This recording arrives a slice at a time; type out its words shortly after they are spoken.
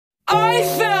I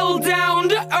fell down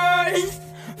to earth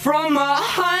from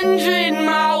 100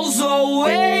 miles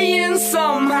away, and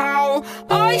somehow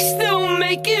I still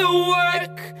make it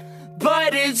work.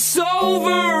 But it's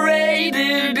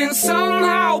overrated and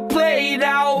somehow played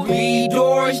out. 3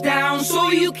 doors down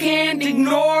so you can't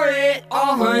ignore it.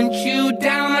 I'll hunt you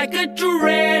down like a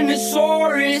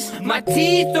Tyrannosaurus. My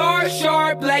teeth are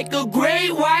sharp like a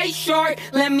great white shark.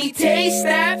 Let me taste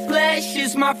that flesh,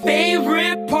 is my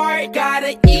favorite part. Got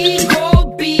an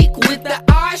eagle beak with the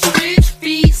ostrich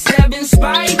feet. 7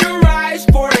 spider eyes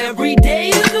for every day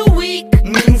of the week.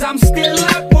 Means I'm still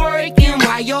at work and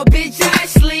while your bitch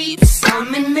ass sleeps.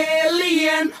 I'm an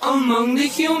alien among the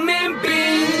human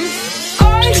beings.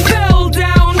 I fell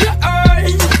down to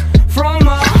earth from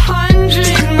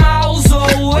 100 miles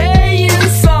away,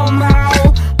 and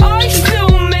somehow I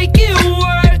still make it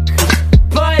work.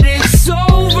 But it's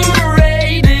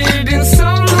overrated and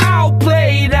somehow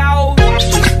played out.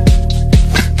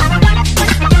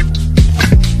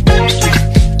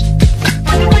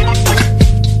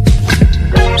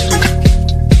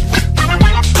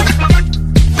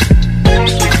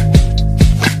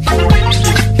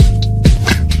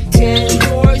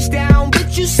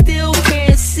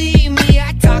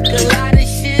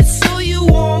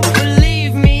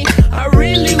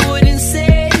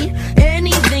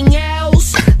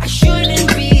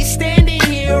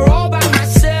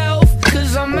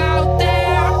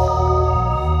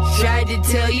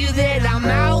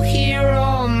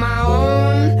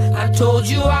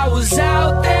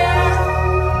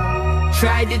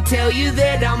 Tried to tell you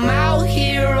that I'm out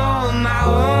here on my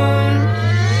own.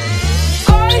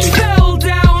 I fell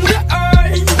down to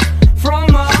earth from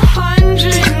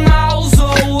 100 miles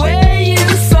away,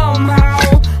 and somehow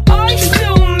I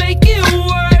still make it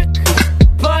work.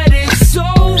 But it's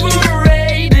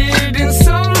overrated and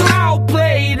somehow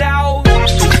played out.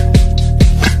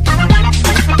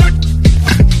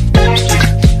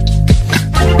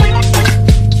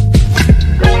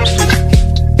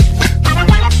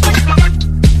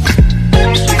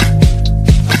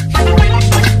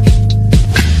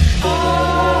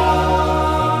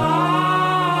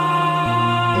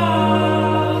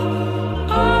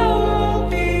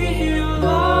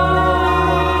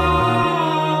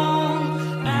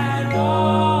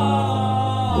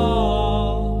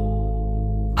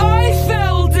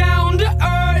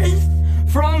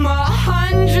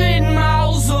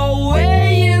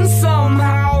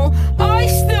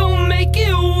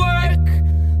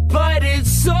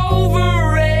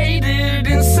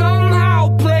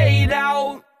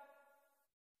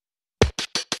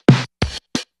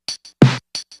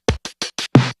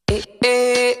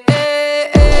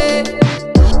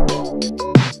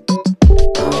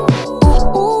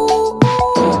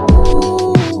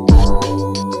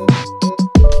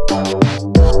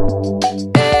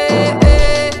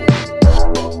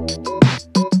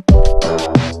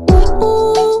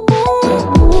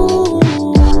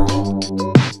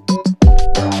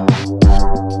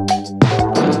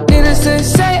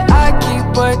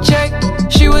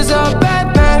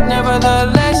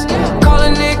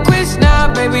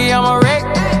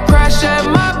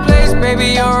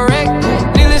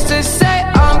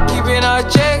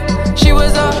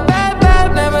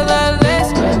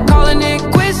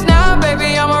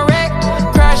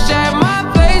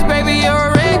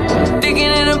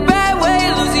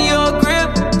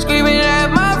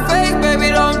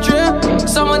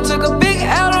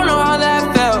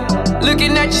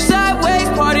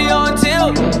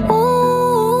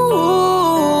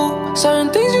 Certain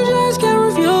things you just can't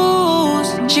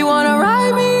refuse. She wanna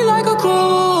ride me like a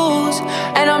cruise,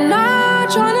 and I'm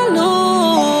not trying to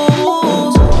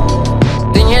lose.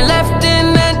 Then you're left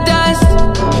in the dust,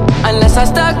 unless I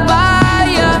stuck by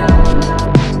ya.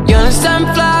 You're a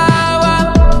sunflower.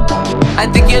 I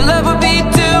think your love would be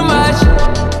too much,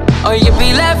 or you'd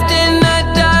be left in the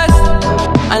dust,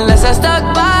 unless I stuck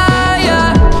by ya.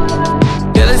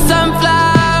 You're the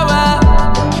sunflower.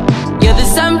 You're the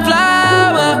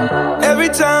sunflower. Every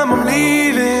time I'm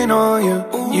leaving on you,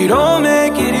 you don't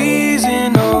make it easy,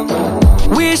 no.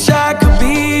 Wish I could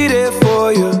be there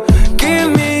for you. Give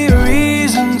me a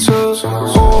reason to.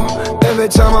 Oh, every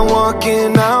time I'm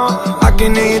walking out, I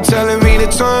can hear you telling me to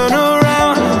turn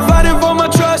around. Fighting for my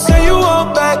trust and you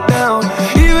won't back down.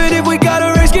 Even if we gotta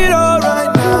risk it all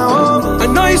right now. I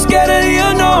know you're scared of the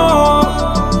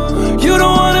unknown. You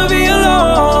don't wanna be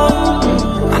alone.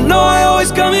 I know I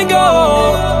always come and go,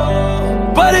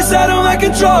 but it's out of my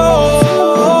control.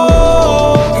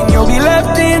 And you'll be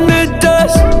left in the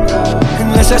dust,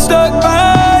 unless I stuck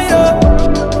by you.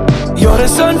 You're the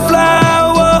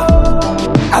sunflower.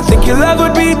 I think your love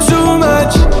would be too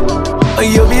much, or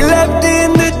you'll be left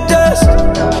in the dust.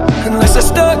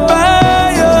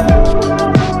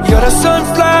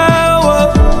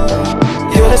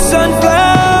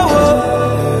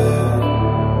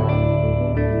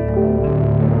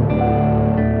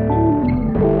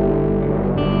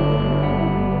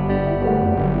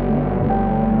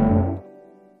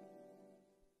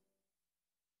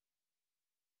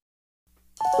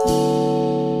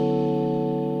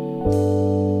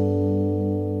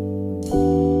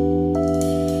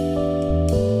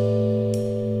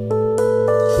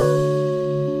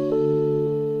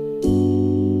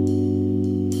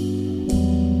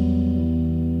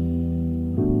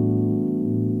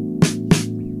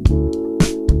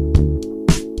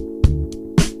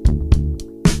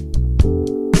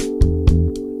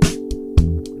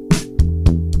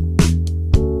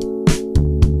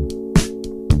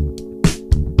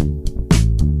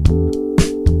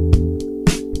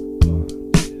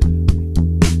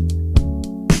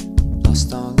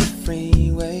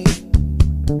 freeway.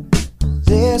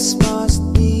 This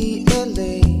must be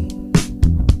LA.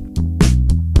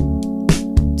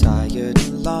 Tired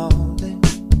and lonely,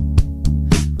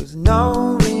 with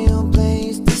no real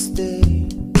place to stay.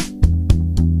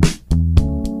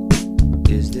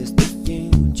 Is this the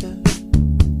future?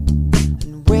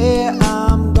 And where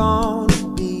I'm gonna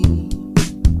be?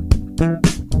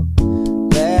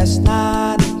 Last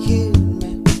night it hit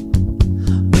me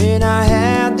when I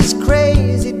had this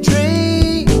crazy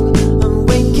dream. I'm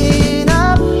waking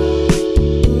up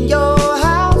in your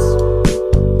house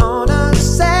on a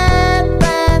San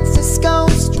Francisco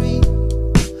street.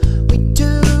 We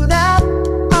tune out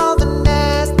all the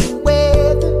nasty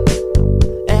weather,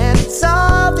 and it's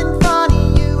something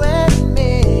funny, you and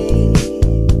me.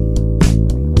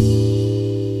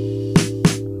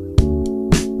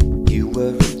 You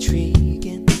were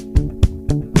intriguing,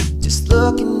 just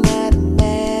looking at a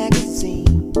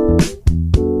magazine.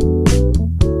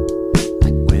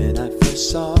 Like when I first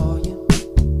saw you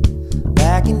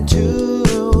back in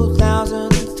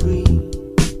 2003.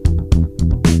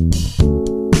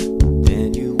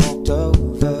 Then you walked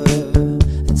over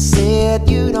and said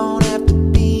you don't have to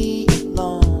be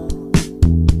alone.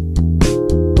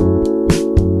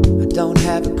 I don't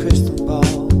have a crystal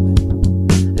ball,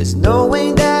 but there's no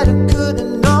way that I could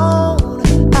have known.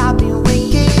 I've been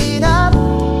waking up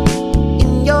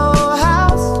in your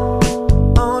house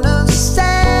on a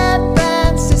San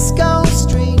Francisco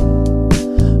street.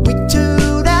 We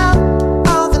tune out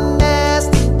all the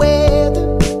nasty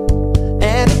weather,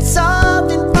 and it's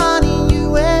something funny,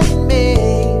 you and me.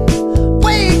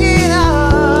 Waking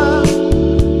up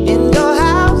in your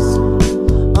house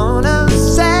on a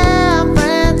San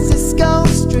Francisco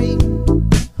street.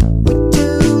 We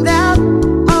tune out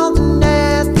all the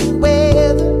nasty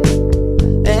weather,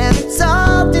 and it's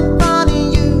something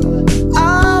funny, you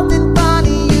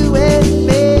and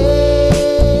me.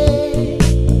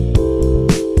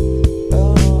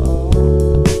 Oh.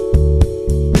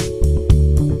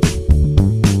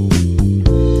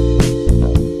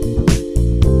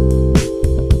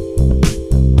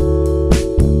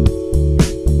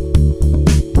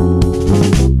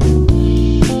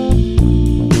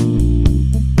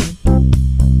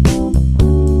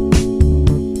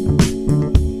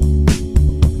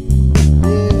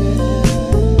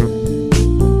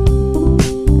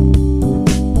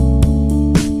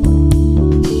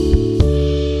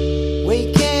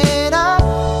 Waking up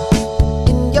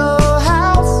in your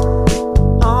house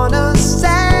on a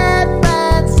San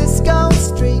Francisco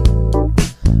street.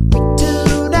 We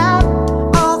tune out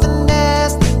all the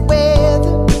nasty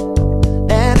weather,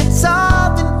 and it's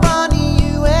something funny,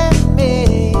 you and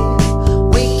me.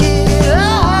 Waking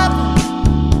up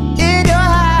in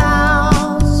your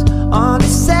house on a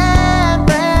San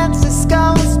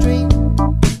Francisco street.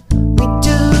 We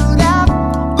tune out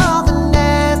all the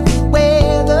nasty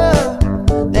weather,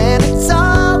 and it's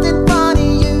something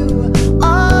funny, you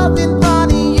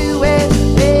and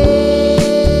me.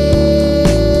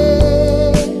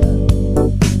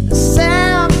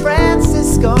 San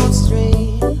Francisco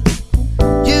street,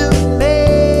 you and me.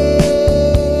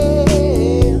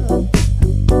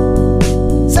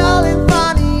 It's all in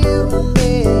funny, you and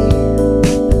me.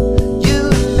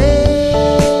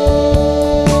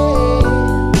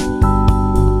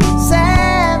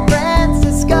 San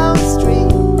Francisco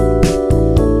street,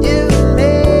 you and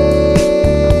me.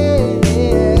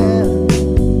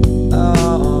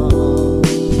 Oh.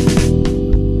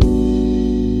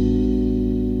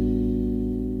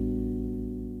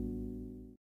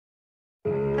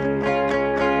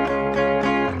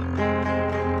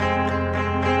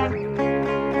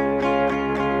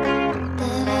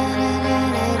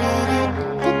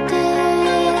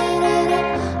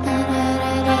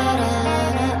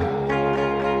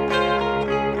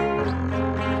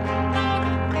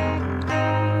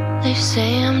 They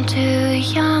say I'm too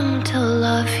young to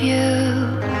love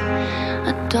you.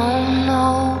 I don't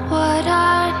know what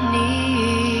I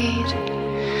need.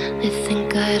 They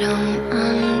think I don't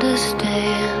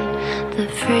understand the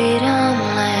freedom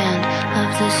land of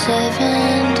the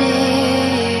 70s.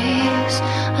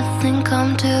 I think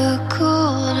I'm too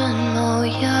cool to know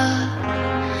ya.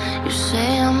 You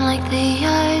say I'm like the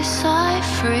ice I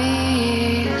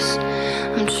freeze.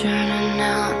 I'm churning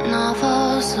out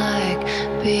novels like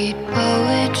beat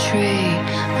poetry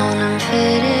on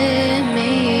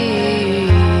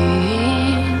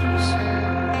amphetamines.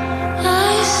 I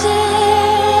say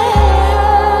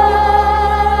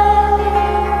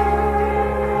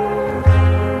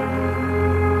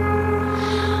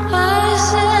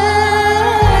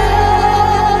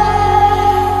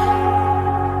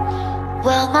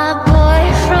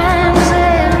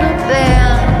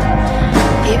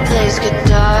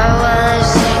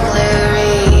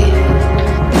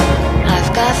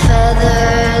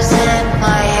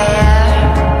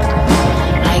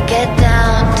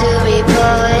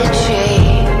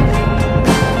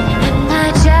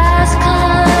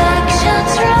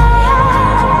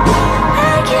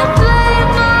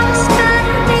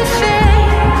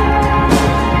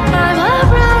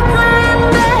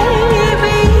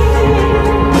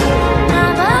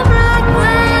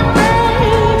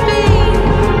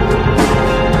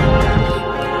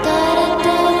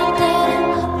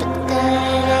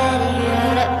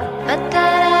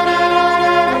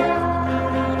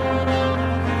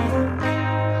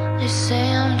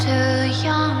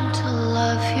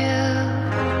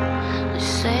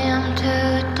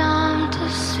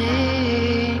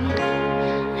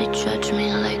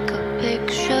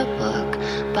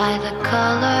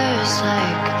colors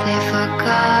like they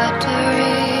forgot to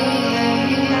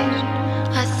read.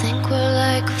 I think we're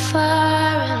like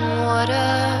fire and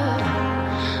water.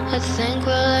 I think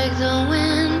we're like the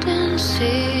wind and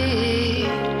sea.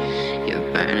 You're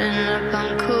burning up,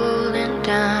 I'm cooling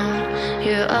down.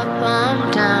 You're up, I'm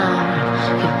down.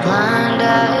 You're blind,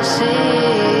 I see.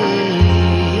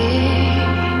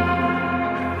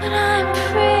 But I'm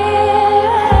free.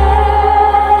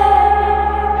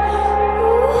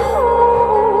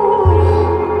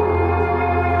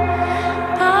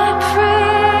 I'm free.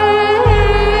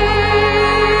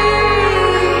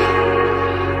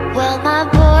 Well, my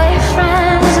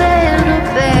boyfriend's in a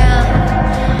band.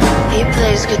 He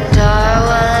plays guitar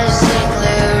while I sing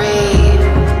lyrics.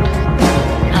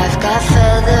 I've got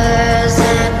feathers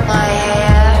in my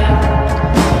hair.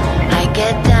 I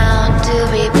get down to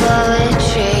be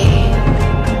poetry.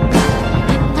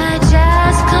 And my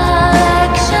jazz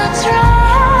collection's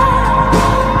rare.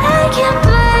 I can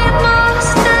play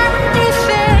most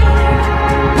anything.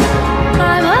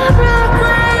 I'm a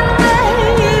Brooklyn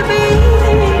baby.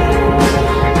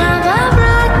 I'm a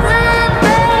Brooklyn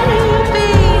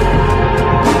baby.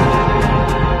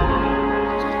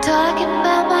 Talking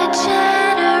about my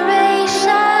generation.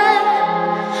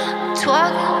 I'm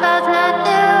talking about that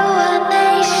new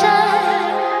nation.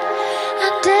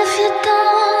 And if you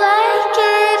don't like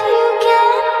it, you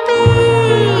can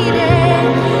beat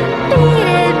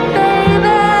it,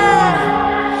 baby.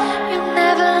 You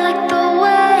never liked the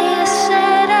way you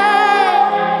said it.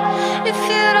 If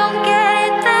you don't get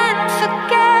it, then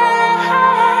forget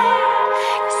it.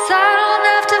 'Cause I don't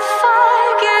have to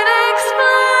fucking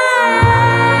explain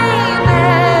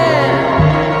it.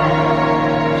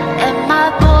 And my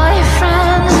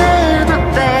boyfriend's in a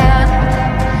band.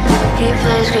 He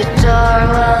plays guitar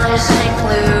while I sing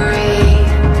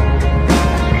lyrics.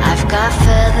 I've got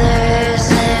feathers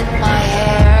in my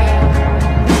hair.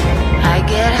 I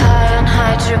get high on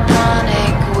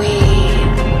hydroponic weed.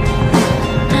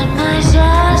 And my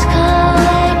jazz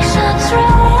collection's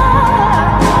rare.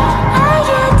 I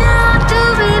get down to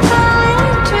be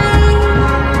poetry.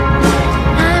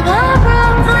 I'm a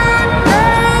Brooklyn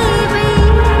baby.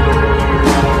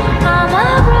 I'm a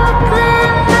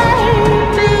Brooklyn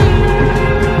baby.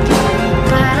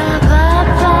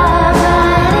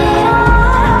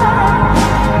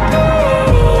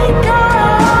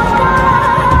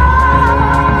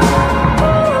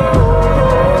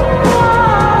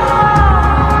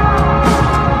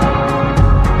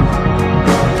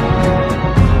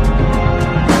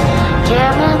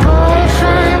 Yeah, my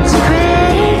boyfriend's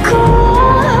pretty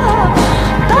cool,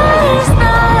 but he's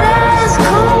not as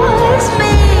cool as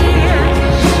me.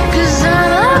 'Cause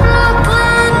I'm a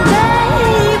Brooklyn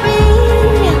baby.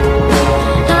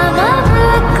 I'm a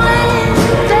Brooklyn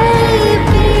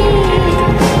baby.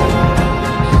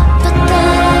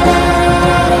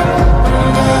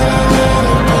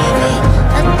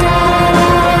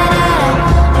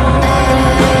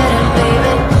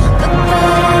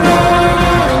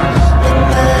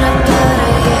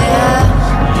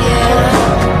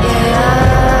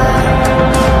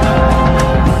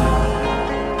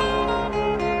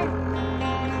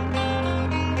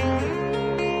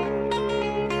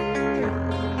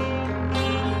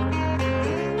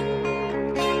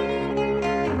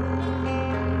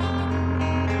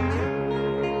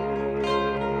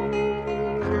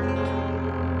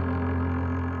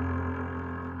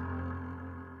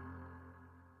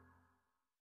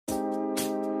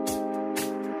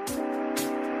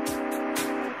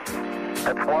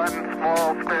 It's one small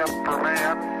step for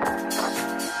man,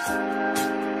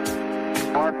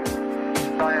 one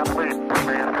giant leap for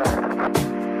mankind.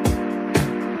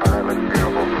 Have a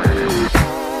beautiful day.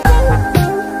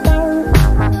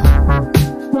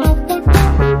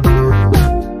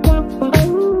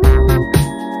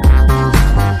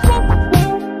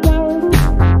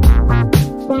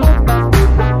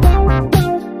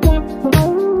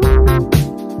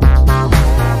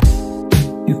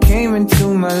 You came into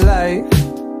my life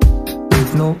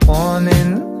with no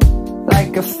warning,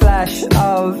 like a flash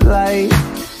of light.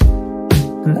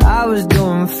 And I was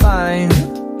doing fine,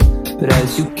 but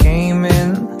as you came in,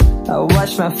 I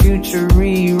watched my future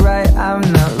rewrite. I'm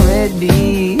not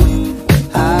ready,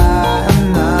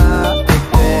 I'm not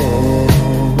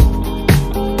prepared.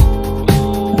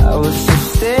 I was so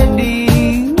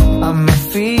steady on my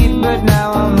feet, but now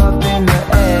I'm up in the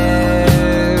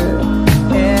air.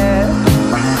 Yeah,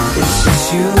 it's just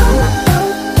you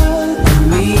and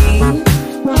me,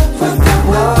 with the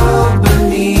world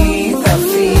beneath our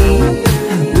feet.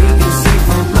 We can see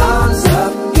from miles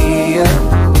up here.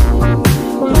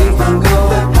 We can go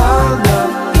all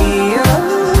up here.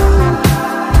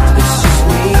 It's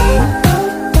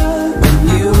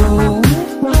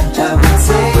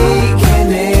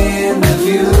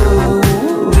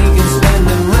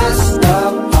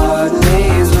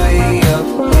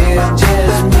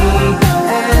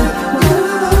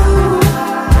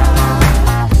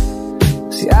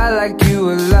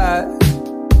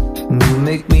You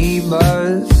make me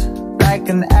buzz like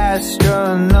an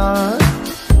astronaut.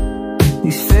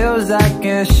 These feels I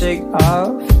can't shake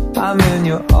off. I'm in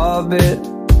your orbit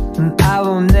and I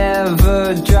will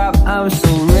never drop. I'm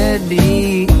so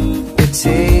ready to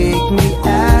take me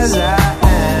as I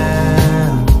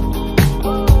am.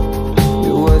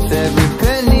 You're worth every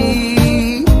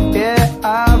penny. Yeah,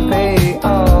 I'll pay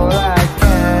all I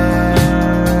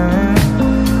can.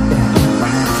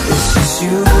 Yeah. It's just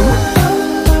you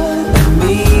and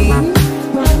me,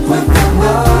 with the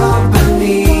world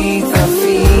beneath our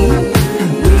feet.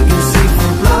 We can see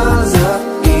from miles up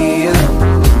here.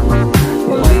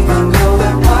 We can go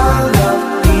all up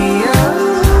here.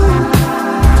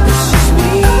 It's just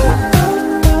me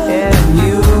and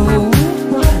you,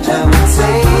 and we're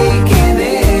taking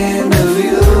in the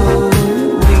view.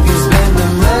 We can spend the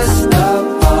rest of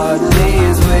our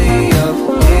days way up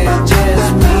here. Just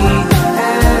me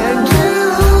and you.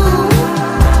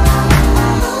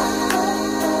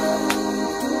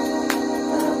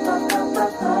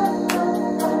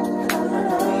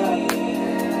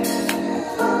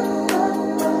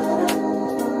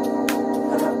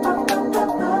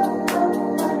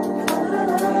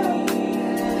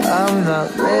 I'm not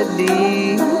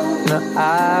ready, no,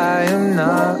 I am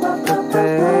not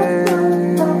prepared.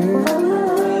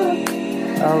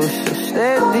 I was so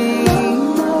steady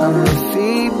on my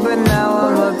feet, but now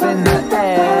I'm up in the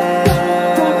air.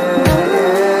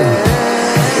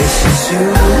 It's just you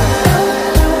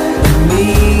and me,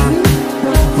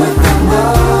 with the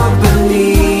world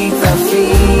beneath our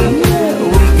feet.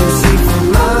 We can see from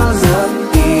miles up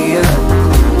here.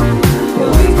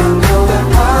 We can go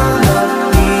all up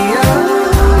here.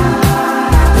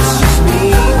 It's just me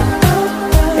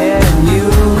and you,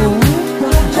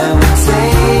 and we're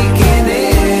taking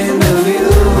in the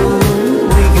view.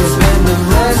 We can spend the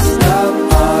rest of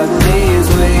our days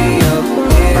way up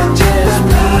here. Just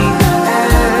me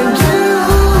and you.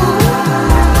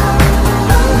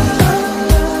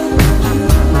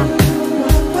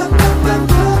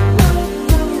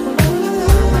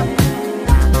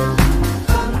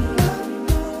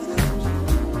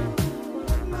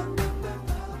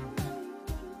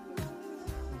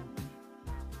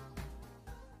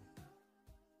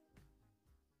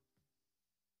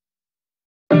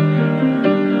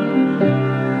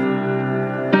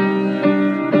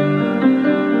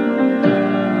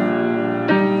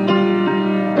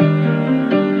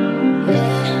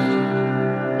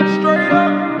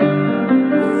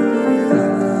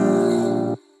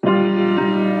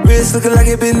 Wrist looking like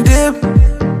it been dipped.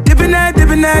 Dipping that,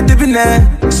 dipping that, dipping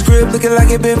that. Script looking like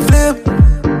it been flipped.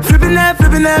 Flipping that,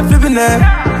 flipping that, flipping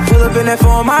that. Pull up in that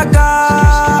phone, my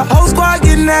God. Whole squad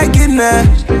getting that, getting that.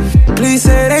 Please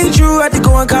say it ain't true. Had to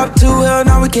go and cop 2. Hell,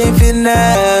 now we can't fit in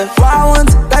that. Wild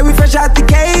ones, like we fresh out the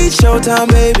cage. Showtime,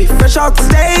 baby, fresh off the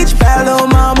stage. Bad little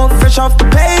mama, fresh off the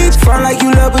page. Front like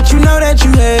you love, but you know that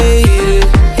you hate it.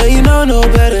 Yeah, you know no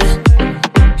better.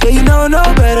 Yeah, you know no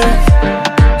better.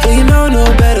 Yeah, you know no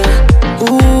better.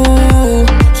 Ooh.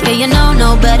 Yeah, you know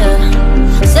no better.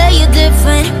 Say you're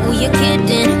different, ooh, you're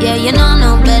kidding. Yeah, you know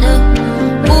no better.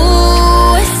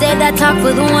 Ooh, say that talk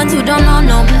for the ones who don't know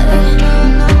no better.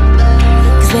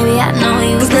 Cause baby, I know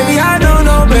you better. Baby, I don't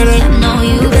know better. Baby, I know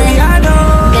you Baby, better. I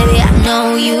know. Baby, I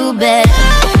know you better.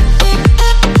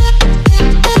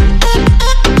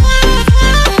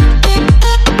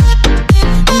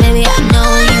 Baby, I know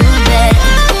you better.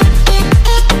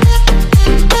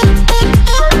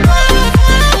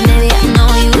 Baby, I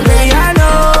know you better. Baby,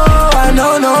 I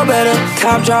know no better.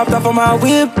 Top dropped off on my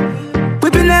whip.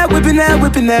 Whipping that, whipping that,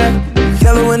 whipping that.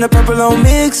 Yellow and the purple on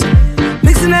mix.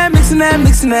 Mixing that, mixing that,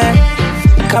 mixing that.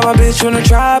 Caught my bitch from the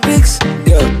tropics.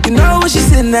 Yeah, you know where she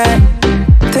sitting at.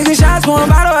 Taking shots, pouring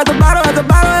bottle at the bottle at the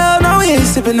bottle. Hell no, we ain't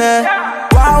sipping that.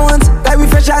 Wild ones, like we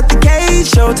fresh out the cage.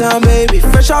 Showtime, baby,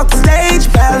 fresh off the stage.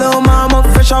 Bad little mama,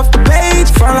 fresh off the page.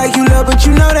 Front like you love, but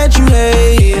you know that you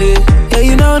hate it. Yeah,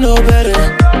 you know no better.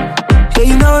 Yeah,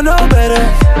 you know no better.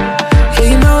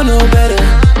 Yeah, you know no better.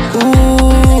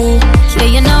 Ooh. Yeah,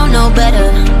 you know no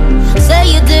better. Say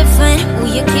you're different,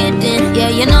 ooh, you're kidding. Yeah,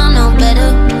 you know no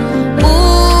better.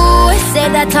 Ooh, say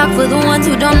that talk for the ones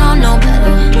who don't know no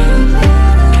better.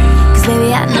 Cause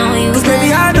baby, I know you better.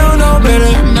 Baby, I don't know better.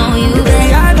 Baby, I know you Baby,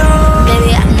 better. I know.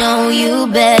 Baby, I know you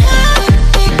better.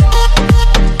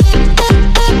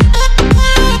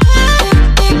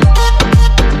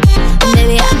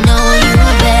 Baby, I know you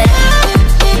better.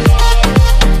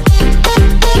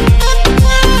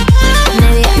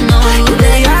 Baby, I know you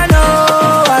Baby, better.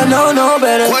 I know no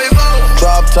better.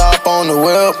 Drop top on the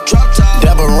whip.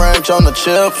 Dabba ranch on the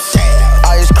chips.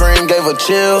 Ice cream gave her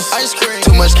chills.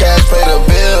 Too much cash, pay the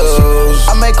bills.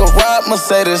 I make a ride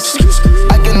Mercedes.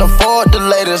 I can afford the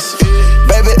latest.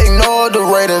 Baby, ignore the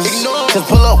Raiders. Cause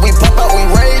pull up, we pop out, we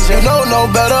rage. You know no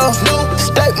better.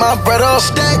 Stack my bread up.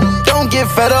 Don't get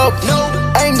fed up.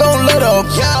 Ain't gon' let up.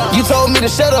 You told me to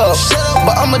shut up,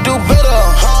 but I'ma do better.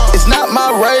 It's not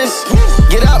my race.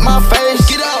 Get out my face.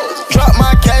 Drop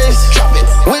my case.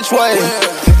 Which way?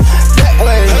 That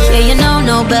way. Yeah, you know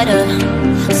no better.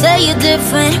 Say you're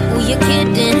different. Who you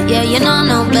kidding? Yeah, you know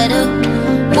no better.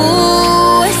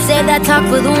 Ooh, say that talk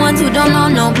for the ones who don't know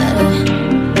no better.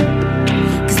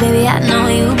 Cause baby, I know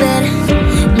you better.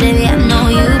 Baby, I know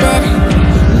you better.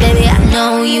 Baby, I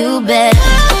know you better.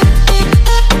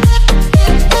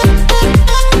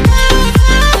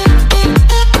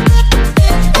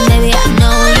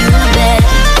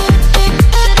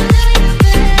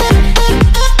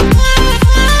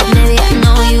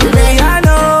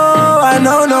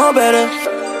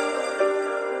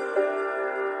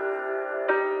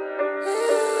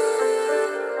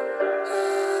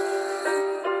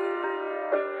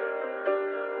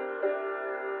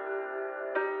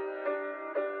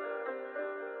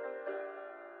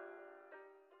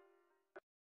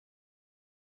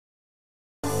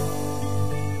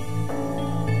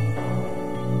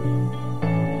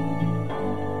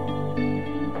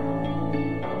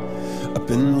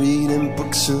 Been reading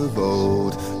books of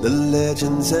old, the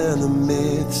legends and the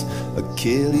myths,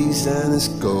 Achilles and his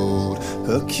gold,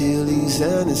 Hercules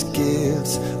and his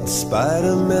gifts, and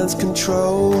Spider-Man's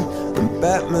control, and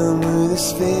Batman with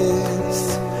his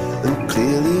fists. And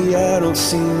clearly I don't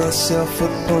see myself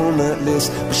upon that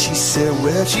list. But she said,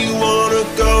 where'd you wanna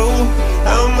go?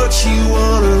 How much you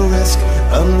wanna risk?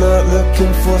 I'm not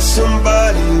looking for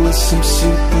somebody with some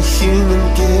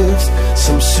superhuman gifts,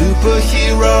 some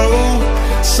superhero,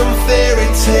 some fairy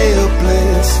tale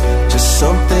bliss. Just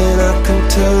something I can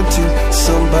turn to,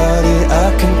 somebody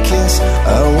I can kiss.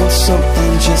 I want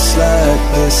something just like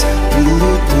this.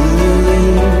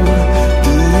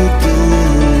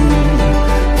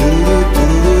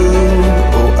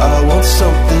 Oh, I want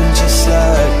something just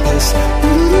like this.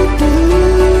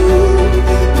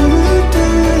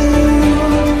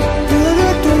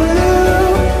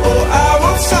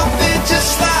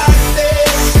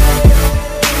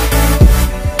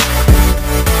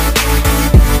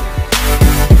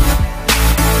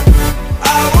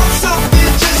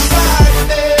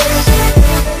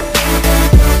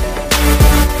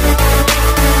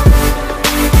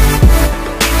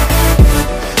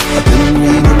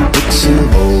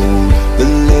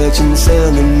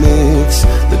 And the myths,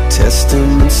 the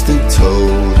testaments they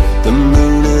told, the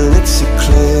moon and its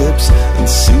eclipse, and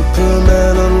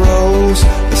Superman unrolls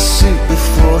the suit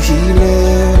before he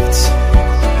lived.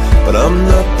 But I'm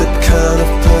not the kind of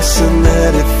person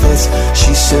that it fits.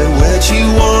 She said, where'd you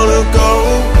wanna go?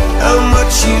 How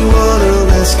much you wanna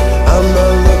risk? I'm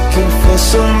not looking for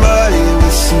somebody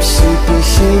with some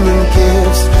superhuman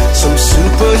gifts, some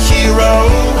superhero,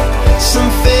 some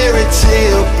fairy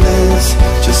tale bliss.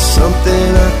 Just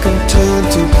something I can turn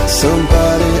to,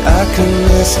 somebody I can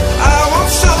miss. I want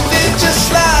something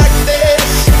just like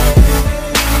this.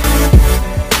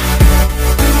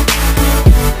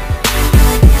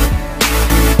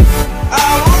 I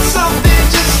want something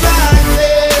just like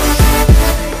this.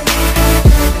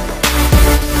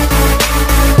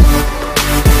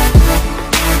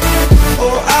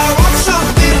 Oh, I want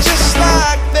something just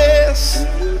like this.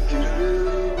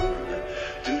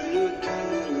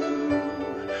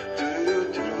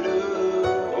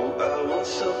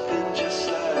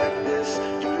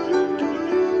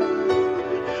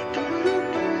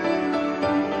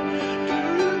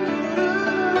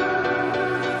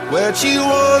 Where'd you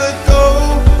wanna go?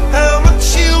 How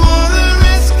much you wanna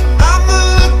risk? I'm not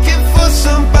looking for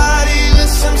somebody with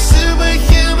some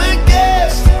superhuman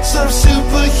gifts, some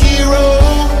superhero,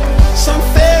 some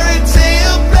fairy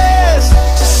tale bliss.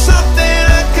 Just something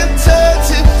I can turn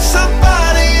to,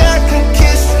 somebody I can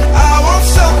kiss. I want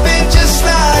something just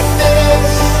like this.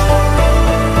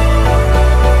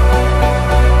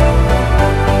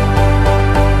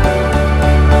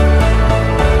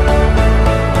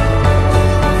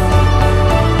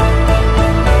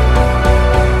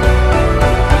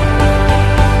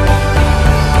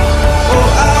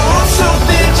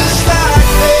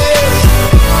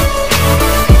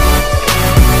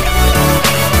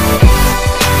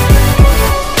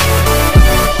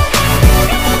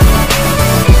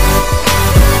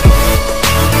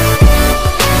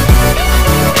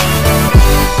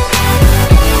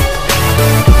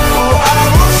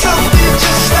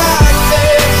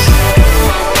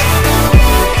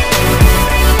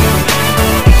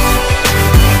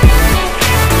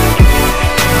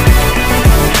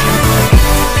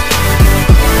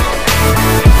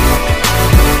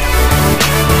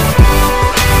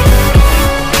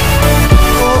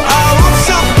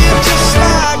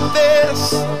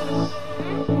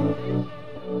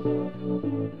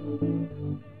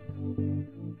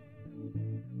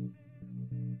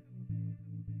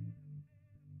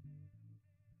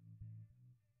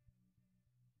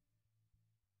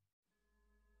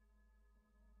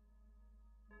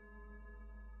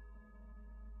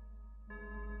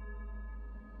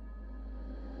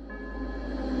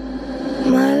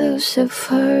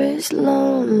 Lucifer is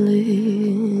lonely.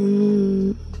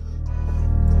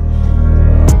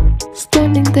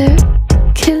 Standing there,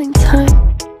 killing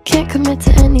time. Can't commit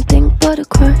to anything but a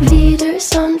crime.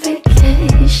 Leaders on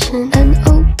vacation, an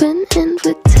open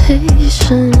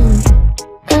invitation.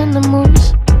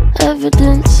 Animals,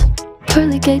 evidence.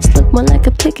 Pearly gates look more like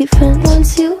a picket fence.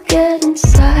 Once you get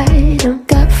inside them,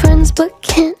 got friends but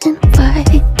can't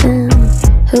invite them.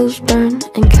 Hills burn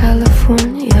in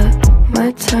California,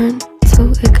 my turn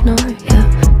to ignore ya.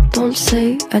 Don't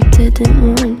say I didn't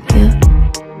warn ya.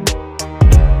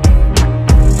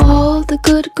 All the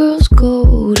good girls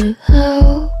go to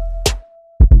hell,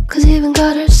 'cause even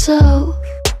God herself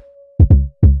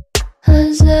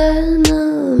has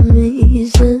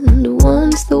enemies. And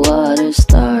once the water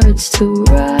starts to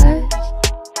rise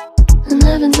and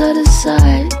heaven's out of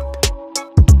sight,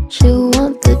 she'll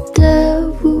want the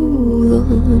devil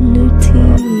on her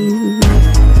team.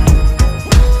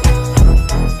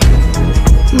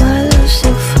 My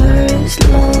Lucifer is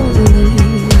lonely.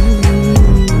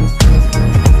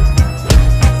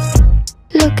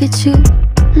 Look at you,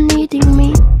 needing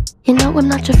me. You know I'm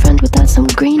not your friend without some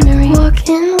greenery.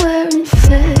 Walking wearing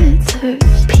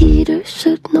feathers, Peter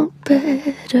should know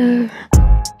better.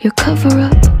 Your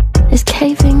cover-up is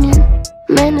caving in.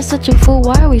 Man is such a fool,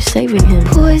 why are we saving him?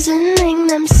 Poisoning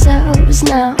themselves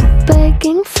now,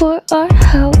 begging for our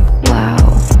help. Wow,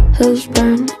 hills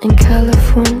burn in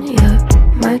California,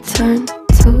 my turn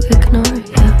to ignore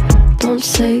ya. Don't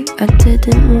say I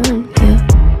didn't warn ya.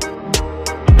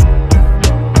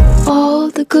 All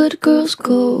the good girls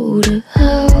go to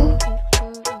hell,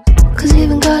 'cause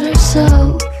even God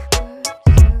herself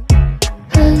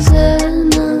has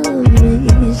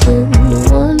enemies. And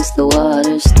once the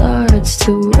water starts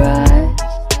to rise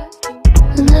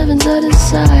and heaven's out of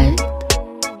sight,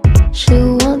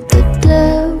 she'll want the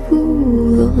devil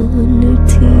on her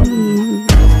team.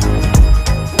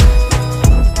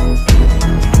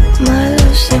 My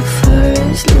Lucifer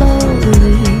is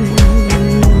lonely.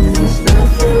 There's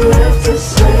nothing left to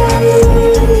say.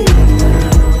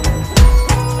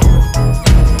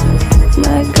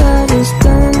 My God is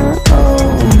gonna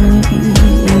own me.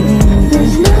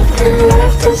 There's nothing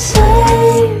left to say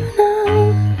now.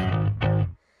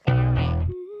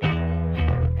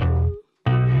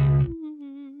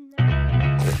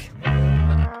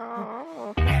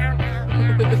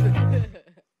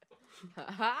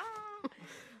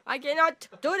 I cannot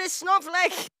do this,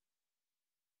 snowflake!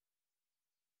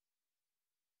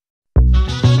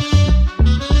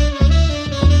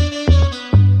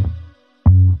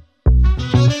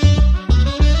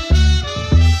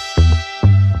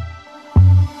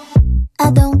 I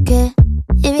don't care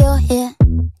if you're here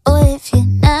or if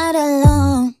you're not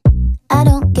alone. I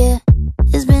don't care,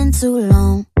 it's been too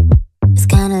long. It's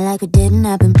kinda like it didn't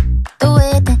happen. The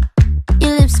way that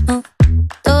your lips move,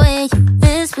 the way you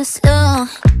whisper slow.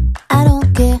 I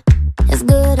don't care, it's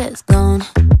good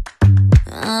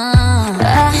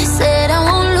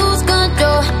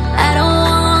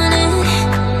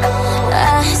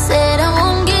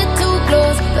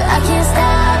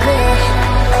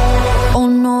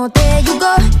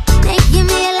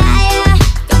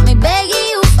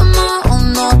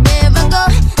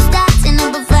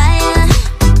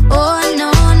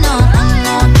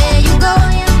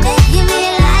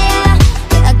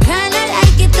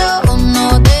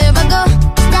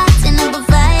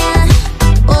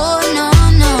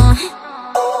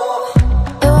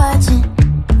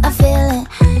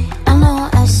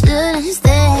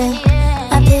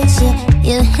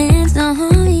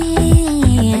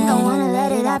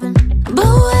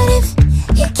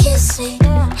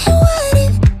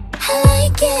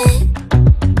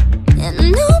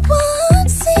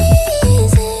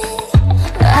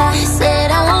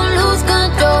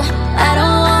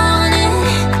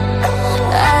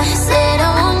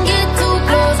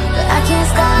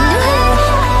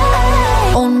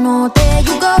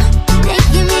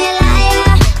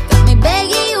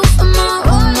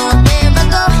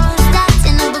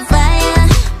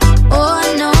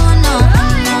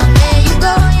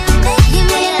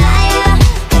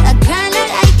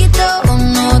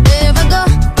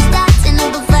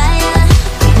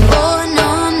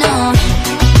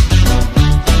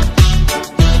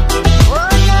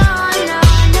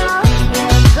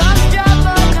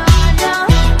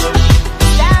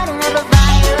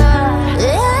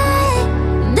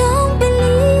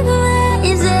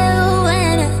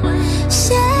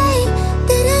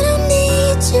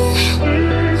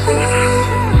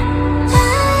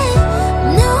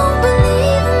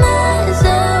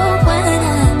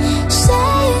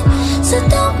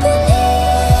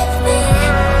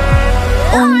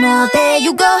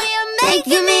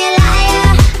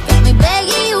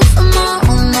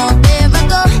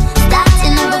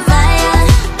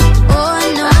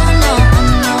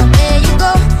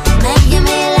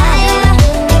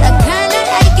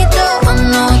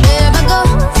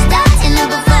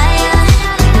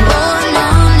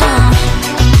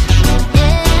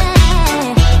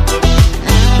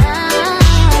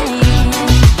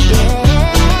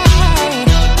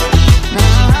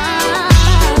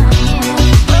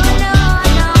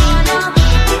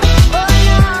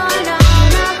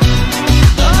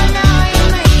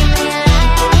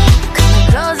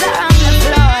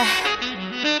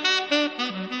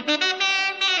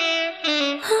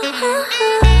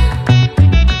Uh-huh.